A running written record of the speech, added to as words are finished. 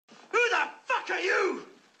you?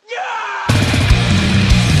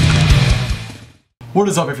 What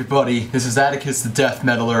is up, everybody? This is Atticus the Death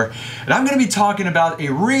Metaler, and I'm going to be talking about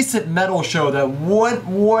a recent metal show that went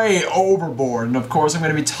way overboard. And of course, I'm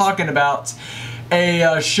going to be talking about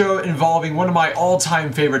a show involving one of my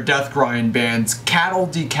all-time favorite death grind bands, Cattle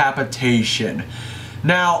Decapitation.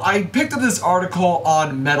 Now, I picked up this article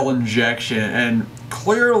on Metal Injection, and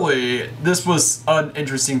clearly this was an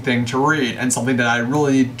interesting thing to read and something that I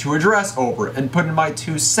really need to address over and put in my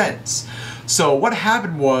 2 cents. So what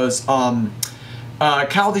happened was,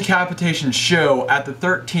 Cattle Decapitation show at the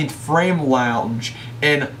 13th Frame Lounge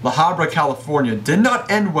in La Habra, California did not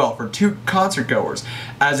end well for 2 concert goers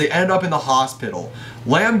as they ended up in the hospital.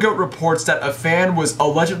 Lamb Goat reports that a fan was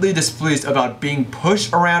allegedly displeased about being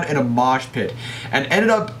pushed around in a mosh pit and ended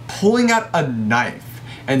up pulling out a knife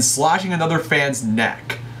and slashing another fan's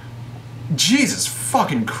neck. Jesus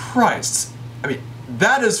fucking Christ. I mean,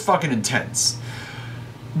 that is fucking intense.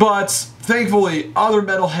 But thankfully, other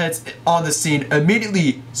metalheads on the scene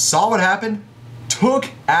immediately saw what happened, took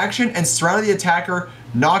action, and surrounded the attacker,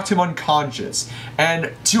 knocked him unconscious.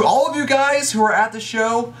 And to all of you guys who are at the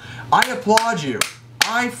show, I applaud you.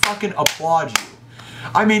 I fucking applaud you.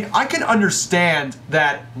 I mean, I can understand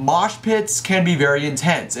that mosh pits can be very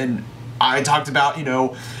intense, and I talked about, you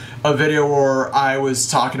know, a video where I was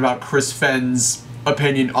talking about Chris Fenn's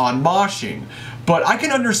opinion on moshing. But I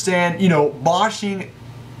can understand, you know, moshing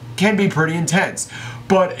can be pretty intense,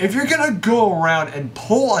 but if you're gonna go around and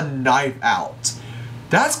pull a knife out,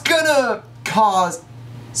 that's gonna cause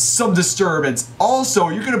some disturbance. Also,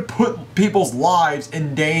 you're gonna put people's lives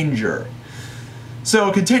in danger.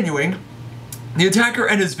 So continuing, the attacker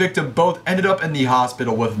and his victim both ended up in the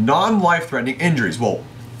hospital with non-life-threatening injuries. Well,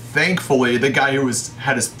 thankfully, the guy who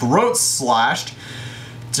had his throat slashed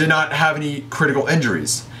did not have any critical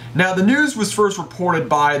injuries. Now, the news was first reported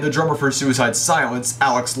by the drummer for Suicide Silence,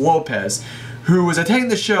 Alex Lopez, who was attending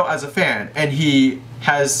the show as a fan, and he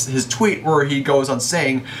has his tweet where he goes on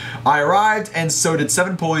saying, "I arrived and so did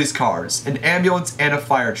 7 police cars, an ambulance, and a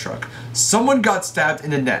fire truck. Someone got stabbed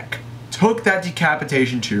in the neck. Took that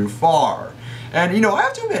decapitation too far." And, you know, I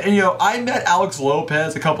have to admit, and, you know, I met Alex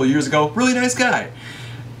Lopez a couple of years ago, really nice guy.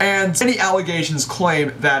 And many allegations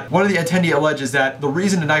claim that one of the attendees alleges that the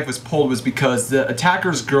reason the knife was pulled was because the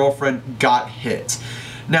attacker's girlfriend got hit.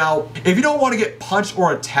 Now, if you don't want to get punched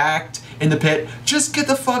or attacked in the pit, just get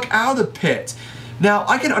the fuck out of the pit. Now,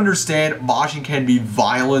 I can understand moshing can be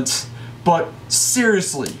violent, but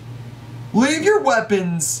seriously, leave your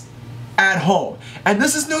weapons at home. And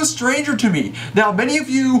this is no stranger to me. Now, many of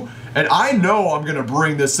you, and I know I'm going to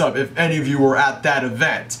bring this up if any of you were at that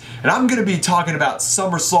event, and I'm going to be talking about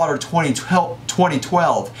Summer Slaughter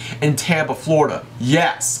 2012 in Tampa, Florida.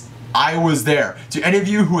 Yes, I was there. To any of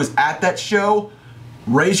you who was at that show,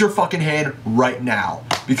 raise your fucking hand right now,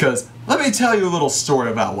 because let me tell you a little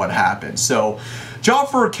story about what happened. So, Job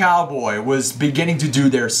for a Cowboy was beginning to do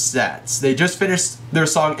their sets. They just finished their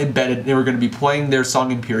song Embedded. They were going to be playing their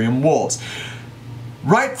song Imperium Wolves.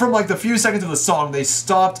 Right from like the few seconds of the song,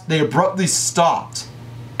 they abruptly stopped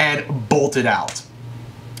and bolted out.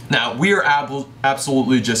 Now, we are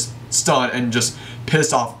absolutely just stunned and just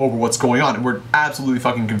pissed off over what's going on, and we're absolutely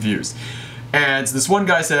fucking confused. And this one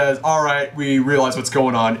guy says, "Alright, we realize what's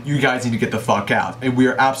going on, you guys need to get the fuck out." And we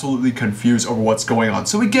are absolutely confused over what's going on.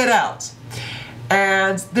 So we get out.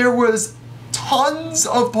 And there was tons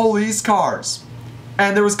of police cars.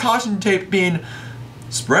 And there was caution tape being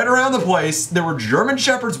spread around the place. There were German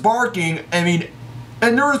Shepherds barking. I mean,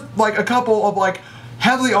 and there was like a couple of like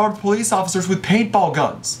heavily armed police officers with paintball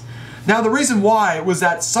guns. Now, the reason why was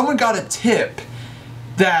that someone got a tip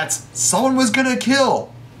that someone was gonna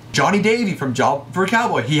kill Johnny Davey from Job for a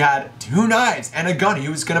Cowboy. He had 2 knives and a gun. He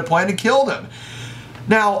was gonna plan to kill them.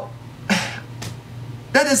 Now,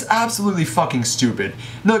 that is absolutely fucking stupid.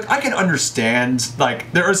 Look, I can understand,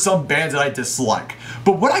 like, there are some bands that I dislike,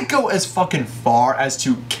 but would I go as fucking far as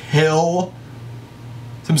to kill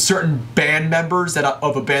some certain band members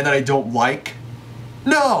of a band that I don't like?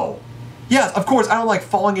 No. Yes, of course, I don't like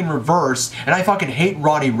Falling in Reverse, and I fucking hate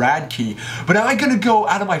Ronnie Radke, but am I gonna go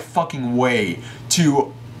out of my fucking way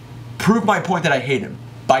to prove my point that I hate him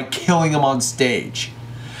by killing him on stage?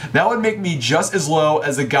 That would make me just as low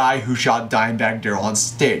as the guy who shot Dimebag Darrell on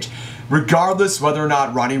stage, regardless whether or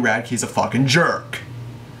not Ronnie Radke's a fucking jerk.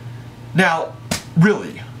 Now,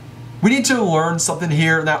 really, we need to learn something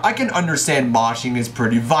here. Now, I can understand moshing is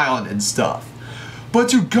pretty violent and stuff, but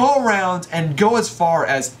to go around and go as far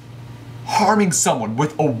as harming someone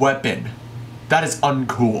with a weapon, that is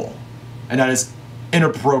uncool, and that is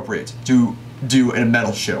inappropriate to do in a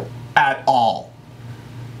metal show at all.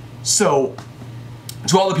 So,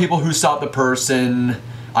 To all the people who stopped the person,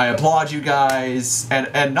 I applaud you guys.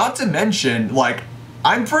 And not to mention, like,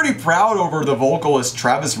 I'm pretty proud over the vocalist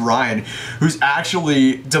Travis Ryan, who's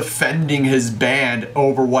actually defending his band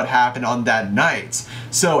over what happened on that night.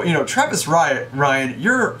 So, you know, Travis Ryan,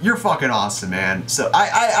 you're fucking awesome, man. So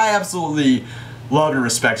I absolutely love and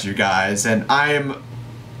respect you guys, and I'm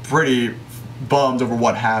pretty bummed over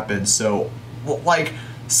what happened. So, like,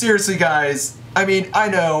 seriously, guys, I mean, I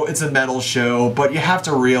know it's a metal show, but you have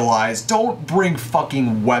to realize, don't bring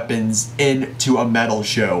fucking weapons into a metal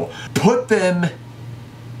show. Put them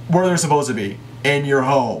where they're supposed to be, in your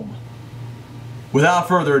home. Without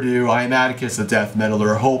further ado, I am Atticus the Death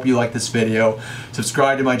Metaler. Hope you like this video.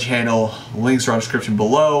 Subscribe to my channel. Links are in the description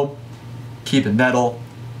below. Keep it metal.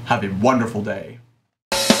 Have a wonderful day.